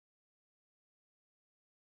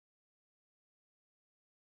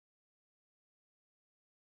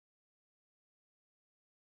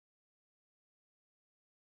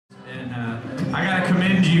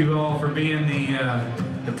you all for being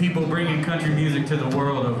the people bringing country music to the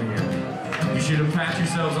world over here. You should have pat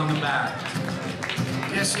yourselves on the back.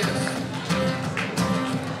 Yes, yes.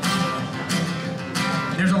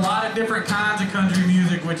 There's a lot of different kinds of country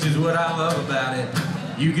music, which is what I love about it.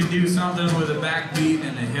 You can do something with a backbeat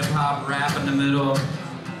and a hip-hop rap in the middle,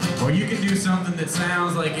 or you can do something that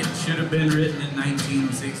sounds like it should have been written in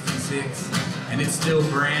 1966, and it's still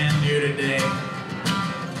brand new today.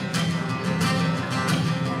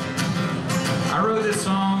 I wrote this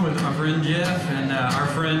song with my friend Jeff and our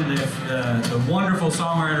friend, the wonderful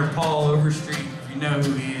songwriter Paul Overstreet, if you know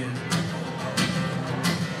who he is.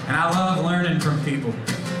 And I love learning from people.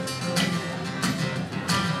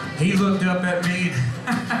 He looked up at me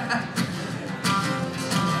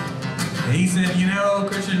and he said, you know,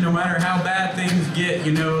 Christian, no matter how bad things get,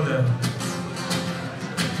 you know,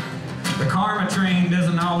 the karma train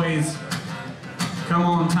doesn't always come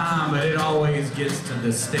on time, but it always gets to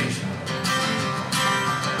the station.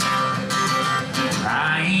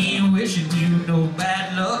 I ain't wishing you no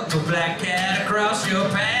bad luck, no black cat across your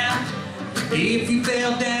path. If you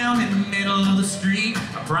fell down in the middle of the street,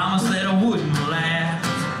 I promise that I wouldn't laugh.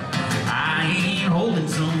 I ain't holding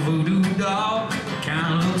some voodoo doll that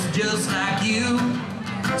kinda looks just like you,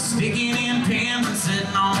 sticking in pins and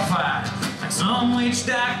sitting on fire like some witch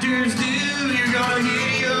doctors do. You're gonna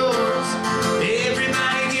get yours.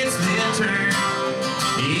 Everybody gets their turn.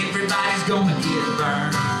 Everybody's gonna get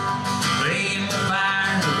burned. Playing with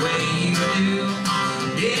fire the way you do.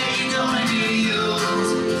 Yeah, you're gonna get yours.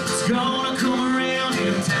 It's gonna come around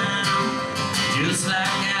in time, just like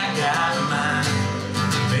I got mine.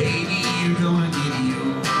 Baby, you're gonna get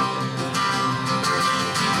yours.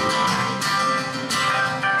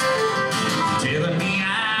 Telling me I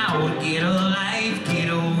ought to get a life, get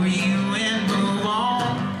over you and move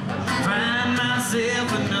on. Find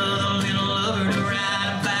myself another little lover to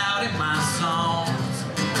write about in my songs.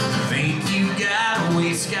 Think you got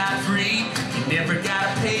away scot-free, you never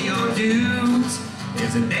gotta pay your dues.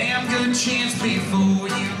 There's a damn good chance before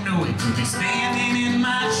you know it you'll be standing in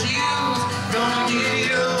my shoes. Gonna get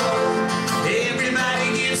yours.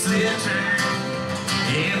 Everybody gets their turn.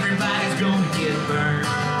 Everybody's gonna get burned.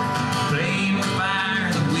 Playing with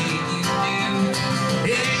fire the way you do.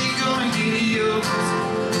 Yeah, you're gonna get yours.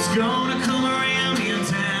 It's gonna come around in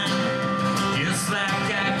time, just like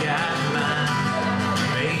I got mine.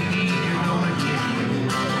 Baby, you're gonna get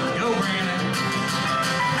yours. Go, Brandon.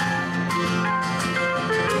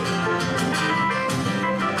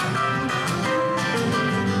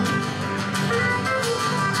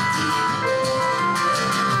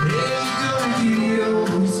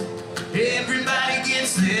 Everybody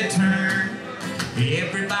gets their turn.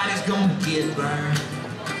 Everybody's gonna get burned.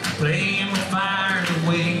 Playing with fire the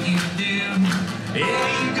way you do.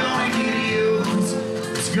 Yeah, you're gonna get yours.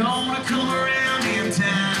 It's gonna come around in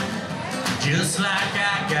time, just like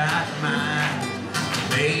I got mine.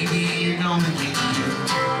 Baby, you're gonna get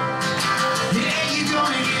yours. Yeah, you're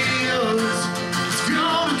gonna get yours. It's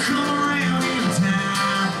gonna come around in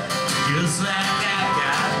time, just like I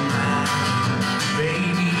got mine.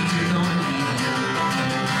 Baby, you're gonna get yours.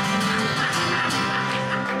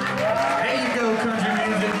 There you go, country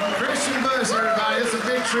music. Christian Bush, everybody. It's a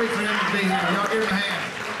big treat for him to be here. Y'all give him a hand.